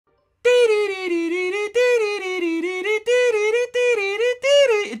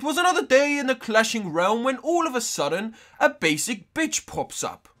was another day in the clashing realm when all of a sudden, a basic bitch pops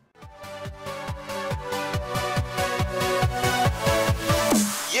up.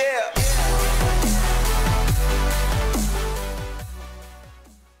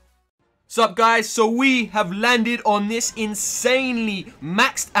 Sup guys, so we have landed on this insanely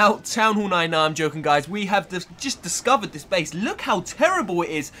maxed out Town Hall 9. No, I'm joking guys, we have just discovered this base. Look how terrible it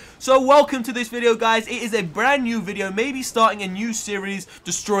is. So welcome to this video guys, it is a brand new video, maybe starting a new series,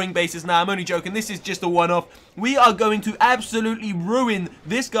 destroying bases. Now I'm only joking, this is just a one-off. We are going to absolutely ruin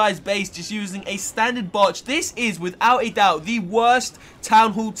this guy's base just using a standard botch. This is without a doubt the worst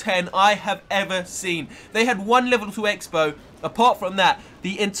Town Hall 10 I have ever seen. They had one level 2 expo. Apart from that,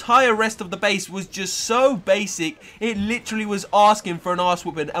 the entire rest of the base was just so basic, it literally was asking for an ass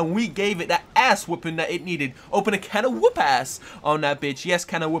whooping, and we gave it that ass whooping that it needed. Open a can of whoop ass on that bitch. Yes,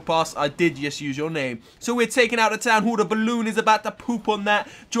 can of whoop ass, I did just use your name. So we're taking out the Town Hall, the balloon is about to poop on that,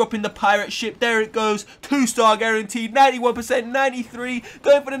 dropping the pirate ship, there it goes, 2-star guaranteed, 91%, 93,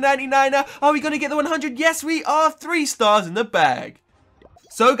 going for the 99er, are we going to get the 100? Yes, we are, 3 stars in the bag.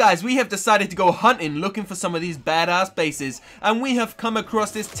 So guys, we have decided to go hunting, looking for some of these badass bases, and we have come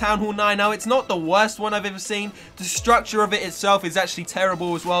across this Town Hall 9. Now, it's not the worst one I've ever seen. The structure of it itself is actually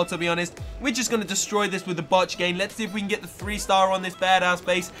terrible as well, to be honest. We're just going to destroy this with the botch game. Let's see if we can get the 3-star on this badass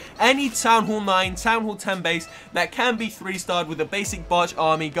base. Any Town Hall 9, Town Hall 10 base that can be 3-starred with a basic botch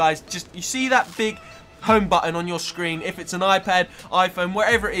army, guys. Just, you see that big home button on your screen? If it's an iPad, iPhone,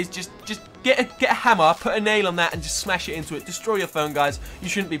 wherever it is, just get a hammer, put a nail on that, and just smash it into it. Destroy your phone, guys. You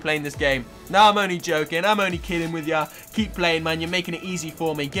shouldn't be playing this game. Now, I'm only joking. I'm only kidding with ya. Keep playing, man. You're making it easy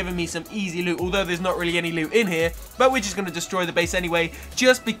for me, giving me some easy loot, although there's not really any loot in here. But we're just going to destroy the base anyway,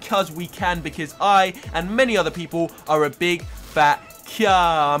 just because we can, because I and many other people are a big, fat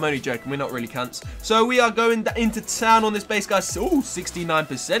I'm only joking, we're not really cunts. So we are going into town on this base, guys. Oh,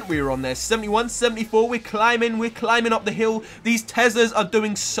 69%, we were on there. 71, 74, we're climbing up the hill. These Teslas are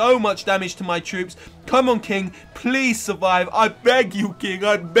doing so much damage to my troops. Come on, King, please survive. I beg you, King,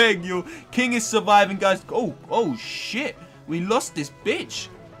 I beg you. King is surviving, guys. Oh, shit. We lost this bitch.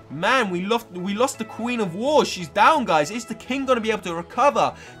 Man, we lost the Queen of War. She's down, guys. Is the King going to be able to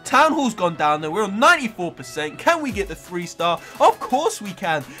recover? Town Hall's gone down there. We're on 94%. Can we get the 3-star? Of course we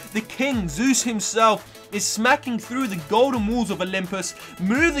can. The King, Zeus himself, is smacking through the golden walls of Olympus,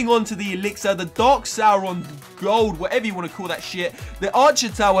 moving on to the elixir, the Dark Sauron gold, whatever you want to call that shit. The Archer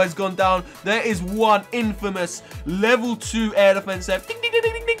Tower has gone down. There is one infamous level 2 air defense there. Ding, ding, ding,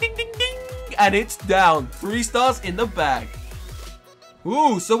 ding, ding, ding, ding, ding. And it's down. 3 stars in the bag.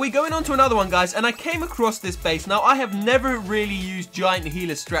 Ooh, so we're going on to another one, guys, and I came across this base. Now, I have never really used giant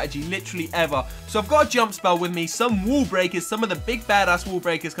healer strategy, literally ever. So I've got a jump spell with me, some wall breakers, some of the big badass wall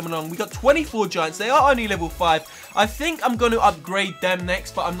breakers coming along. We got 24 giants. They are only level 5. I think I'm going to upgrade them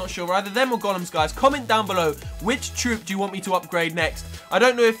next, but I'm not sure. Either them or golems, guys. Comment down below, which troop do you want me to upgrade next? I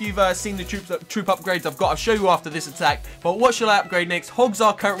don't know if you've seen the troop upgrades I've got. I'll show you after this attack. But what shall I upgrade next? Hogs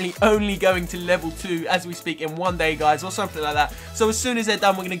are currently only going to level 2 as we speak in one day, guys, or something like that. So as soon as they're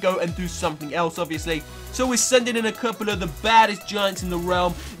done, we're going to go and do something else, obviously. So we're sending in a couple of the baddest giants in the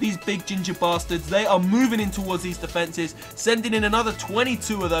realm. These big ginger bastards. They are moving in towards these defenses. Sending in another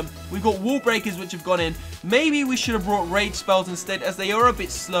 22 of them. We've got wall breakers which have gone in. Maybe we should have brought rage spells instead, as they are a bit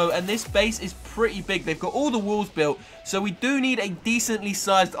slow. And this base is pretty big. They've got all the walls built. So we do need a decently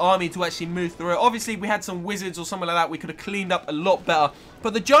sized army to actually move through it. Obviously, we had some wizards or something like that. We could have cleaned up a lot better.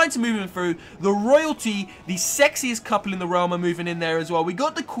 But the giants are moving through. The royalty, the sexiest couple in the realm, are moving in there as well. We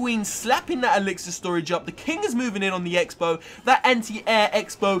got the queen slapping that elixir storage up. The king is moving in on the expo. That anti-air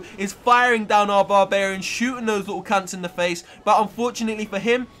expo is firing down our barbarians, shooting those little cunts in the face. But unfortunately for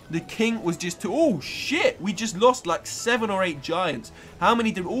him, the king was just too... Oh, shit. We just lost like 7 or 8 giants. How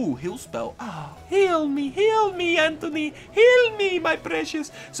many did... Oh, heal spell. Ah, heal me, Anthony. Heal me, my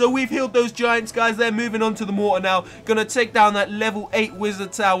precious. So we've healed those giants, guys. They're moving on to the mortar now. Gonna take down that level 8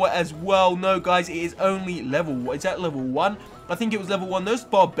 wizard tower as well. No, guys, it is only level... Is that level 1? I think it was level 1. Those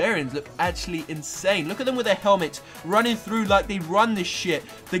barbarians look actually insane. Look at them with their helmets running through like they run this shit.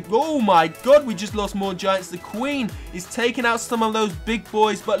 Oh my god, we just lost more giants. The queen is taking out some of those big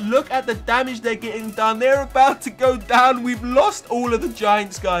boys, but look at the damage they're getting done. They're about to go down. We've lost all of the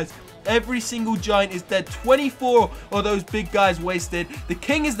giants, guys. Every single giant is dead. 24 of those big guys wasted. The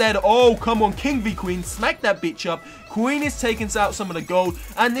king is dead. Oh, come on. King v queen. Smack that bitch up. Queen is taking out some of the gold.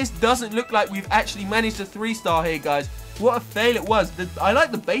 And this doesn't look like we've actually managed a 3-star here, guys. What a fail it was. I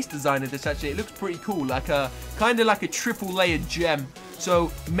like the base design of this, actually. It looks pretty cool. Like a kind of like a triple layered gem.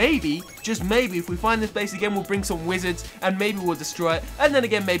 So maybe, just maybe, if we find this base again, we'll bring some wizards and maybe we'll destroy it. And then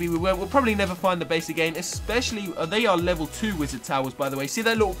again, maybe we won't. We'll probably never find the base again, especially, they are level 2 wizard towers, by the way. See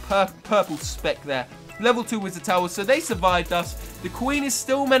that little purple speck there? Level 2 wizard towers, so they survived us. The queen is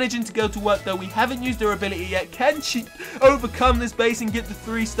still managing to go to work, though. We haven't used her ability yet. Can she overcome this base and get the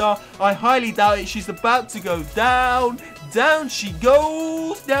 3-star? I highly doubt it. She's about to go down. Down she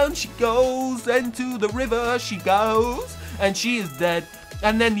goes, into the river she goes, and she is dead.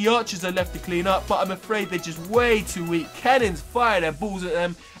 And then the archers are left to clean up, but I'm afraid they're just way too weak. Cannons fire their balls at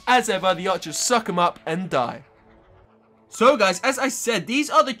them. As ever, the archers suck them up and die. So guys, as I said, these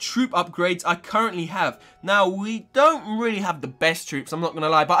are the troop upgrades I currently have. Now, we don't really have the best troops, I'm not going to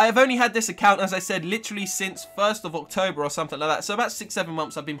lie, but I have only had this account, as I said, literally since 1st of October or something like that. So about 6-7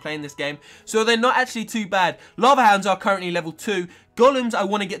 months I've been playing this game. So they're not actually too bad. Lava Hounds are currently level 2. Golems, I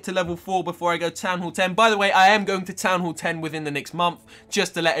want to get to level 4 before I go Town Hall 10. By the way, I am going to Town Hall 10 within the next month,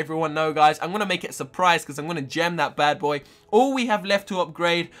 just to let everyone know, guys. I'm going to make it a surprise because I'm going to gem that bad boy. All we have left to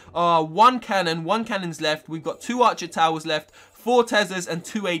upgrade are 1 cannon. 1 cannon's left. We've got 2 archer towers left, 4 Teslas and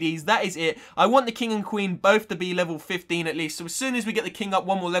 2 ADs. That is it. I want the king and queen both to be level 15 at least. So as soon as we get the king up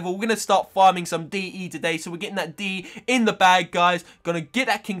 1 more level, we're going to start farming some DE today. So we're getting that D in the bag, guys. Going to get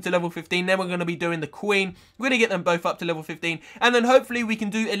that king to level 15. Then we're going to be doing the queen. We're going to get them both up to level 15. And then hopefully we can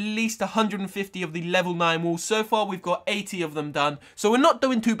do at least 150 of the level 9 walls. So far we've got 80 of them done. So we're not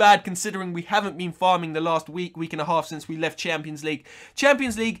doing too bad considering we haven't been farming the last week and a half since we left Champions League.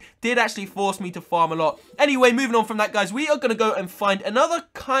 Champions League did actually force me to farm a lot. Anyway, moving on from that, guys, we are going to go and find another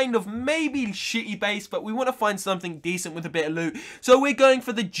kind of maybe shitty base, but we want to find something decent with a bit of loot. So we're going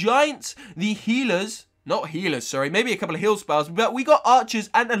for the giants, the healers. Not healers, sorry, maybe a couple of heal spells, but we got archers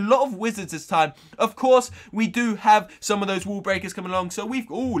and a lot of wizards this time. Of course, we do have some of those wall breakers coming along, so we've,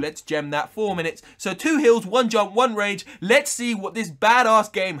 oh, let's gem that, 4 minutes. So 2 heals, 1 jump, 1 rage. Let's see what this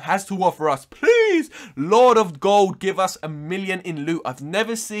badass game has to offer us. Please, Lord of Gold, give us 1 million in loot. I've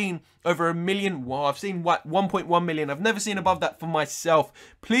never seen over 1 million, well, I've seen, what, 1.1 million. I've never seen above that for myself.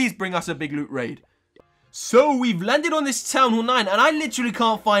 Please bring us a big loot raid. So we've landed on this Town Hall 9 and I literally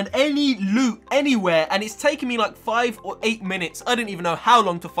can't find any loot anywhere, and it's taken me like 5 or 8 minutes. I didn't even know how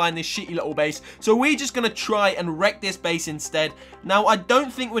long to find this shitty little base. So we're just going to try and wreck this base instead. Now, I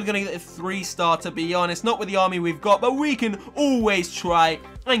don't think we're going to get a 3-star, to be honest, not with the army we've got, but we can always try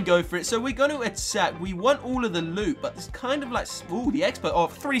and go for it. So we're going to attack. We want all of the loot, but it's kind of like, ooh, the expert, oh,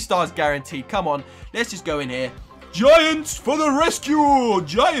 3 stars guaranteed. Come on, let's just go in here. Giants for the rescue!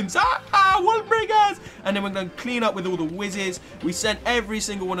 Giants! Wall breakers! And then we're going to clean up with all the wizards. We sent every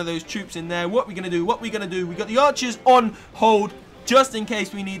single one of those troops in there. What are we going to do? What are we going to do? We got the archers on hold just in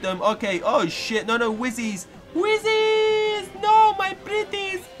case we need them. Okay. Oh, shit. No, wizzies. Wizzies! No, my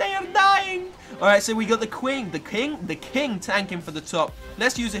pretties. They are dying. Alright, so we got the queen, the king tanking for the top.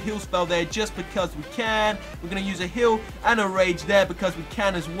 Let's use a heal spell there just because we can. We're going to use a heal and a rage there because we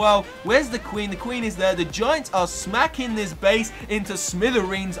can as well. Where's the queen? The queen is there. The giants are smacking this base into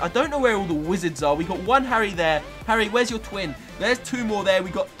smithereens. I don't know where all the wizards are. We got 1 Harry there. Harry, where's your twin? There's 2 more there. We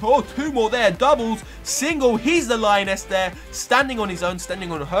got 2 more there. Doubles, single. He's the lioness there, standing on his own,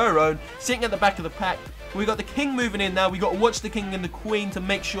 standing on her own, sitting at the back of the pack. We got the king moving in now. We got to watch the king and the queen to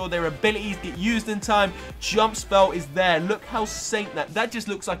make sure their abilities get used in time. Jump spell is there. Look how saint that just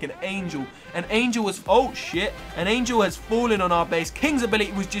looks like an angel. An angel was, oh shit, an angel has fallen on our base. King's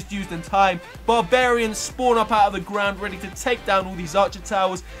ability was just used in time. Barbarians spawn up out of the ground ready to take down all these archer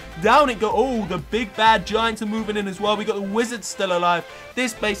towers. Down it go. Oh, the big bad giants are moving in as well. We got the wizards still alive.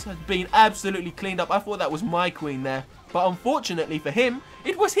 This base has been absolutely cleaned up. I thought that was my queen there, but unfortunately for him,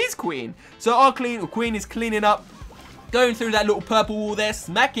 it was his queen. So our queen is cleaning up, going through that little purple wall there,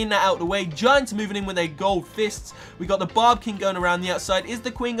 smacking that out of the way. Giants moving in with their gold fists. We got the Barb King going around the outside. Is the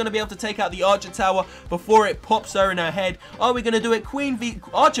queen going to be able to take out the archer tower before it pops her in her head? Are we going to do it? Queen v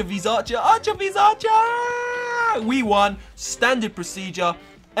archer vs archer. Archer vs archer. We won. Standard procedure.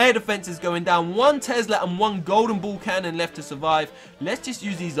 Air defense is going down. 1 Tesla and 1 golden ball cannon left to survive. Let's just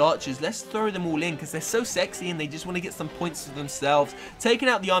use these archers. Let's throw them all in because they're so sexy and they just want to get some points to themselves. Taking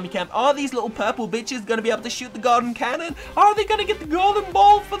out the army camp. Are these little purple bitches going to be able to shoot the golden cannon? Are they going to get the golden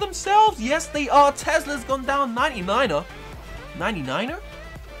ball for themselves? Yes, they are. Tesla's gone down. 99er. 99er?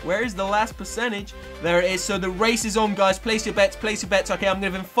 Where is the last percentage? There it is. So the race is on, guys. Place your bets. Place your bets. Okay, I'm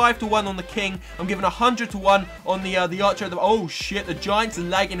giving 5 to 1 on the king. I'm giving 100 to 1 on the archer. Oh shit, the giants are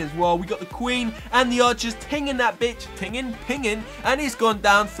lagging as well. We got the queen and the archers tinging that bitch, pinging, and he's gone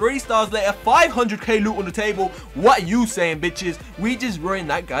down. 3 stars later, 500k loot on the table. What are you saying, bitches? We just ruined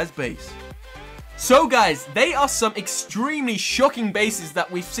that guy's base. So guys, they are some extremely shocking bases that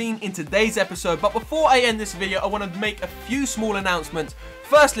we've seen in today's episode, but before I end this video, I want to make a few small announcements.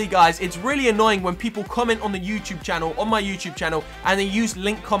 Firstly, guys, it's really annoying when people comment on the YouTube channel, on my YouTube channel, and they use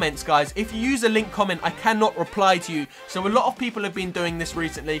link comments, guys. If you use a link comment, I cannot reply to you. So a lot of people have been doing this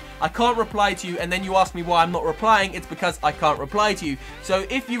recently. I can't reply to you, and then you ask me why I'm not replying. It's because I can't reply to you. So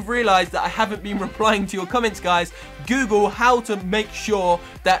if you've realized that I haven't been replying to your comments, guys, Google how to make sure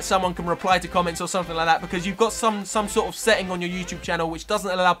that someone can reply to comments or something like that, because you've got some sort of setting on your YouTube channel which doesn't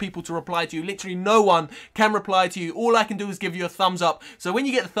allow people to reply to you. Literally no one can reply to you. All I can do is give you a thumbs up. So when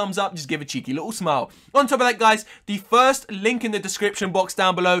you get the thumbs up, just give a cheeky little smile. On top of that, guys, the first link in the description box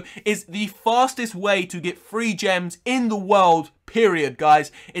down below is the fastest way to get free gems in the world. Period,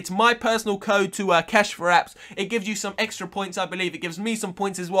 guys. It's my personal code to Cash for Apps. It gives you some extra points, I believe. It gives me some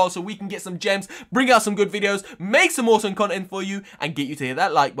points as well, so we can get some gems, bring out some good videos, make some awesome content for you, and get you to hit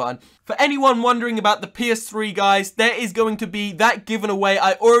that like button. For anyone wondering about the PS3, guys, there is going to be that given away.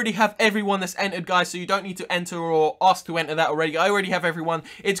 I already have everyone that's entered, guys, so you don't need to enter or ask to enter that already. I already have everyone.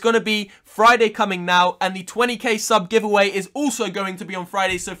 It's going to be Friday coming now, and the 20k sub giveaway is also going to be on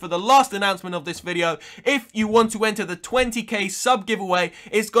Friday. So for the last announcement of this video, if you want to enter the 20k sub giveaway,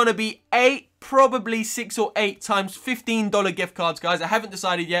 it's going to be 8, probably 6 or 8 times $15 gift cards, guys. I haven't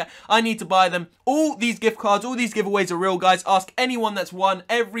decided yet. I need to buy them. All these gift cards, all these giveaways are real, guys. Ask anyone that's won.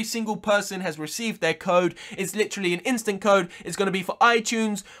 Every single person has received their code. It's literally an instant code. It's going to be for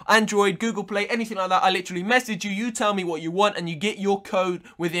iTunes, Android, Google Play, anything like that. I literally message you. You tell me what you want, and you get your code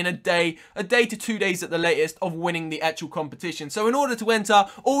within a day to 2 days at the latest of winning the actual competition. So in order to enter,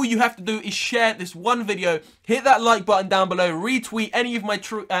 all you have to do is share this one video, hit that like button down below, retweet any of my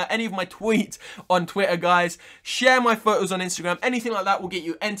tweets on Twitter, guys, share my photos on Instagram, anything like that will get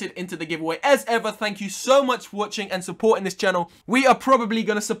you entered into the giveaway. As ever, thank you so much for watching and supporting this channel. We are probably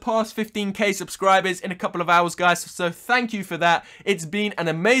going to surpass 15k subscribers in a couple of hours, guys, so thank you for that. It's been an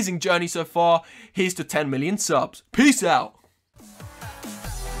amazing journey so far. Here's to 10 million subs. Peace out.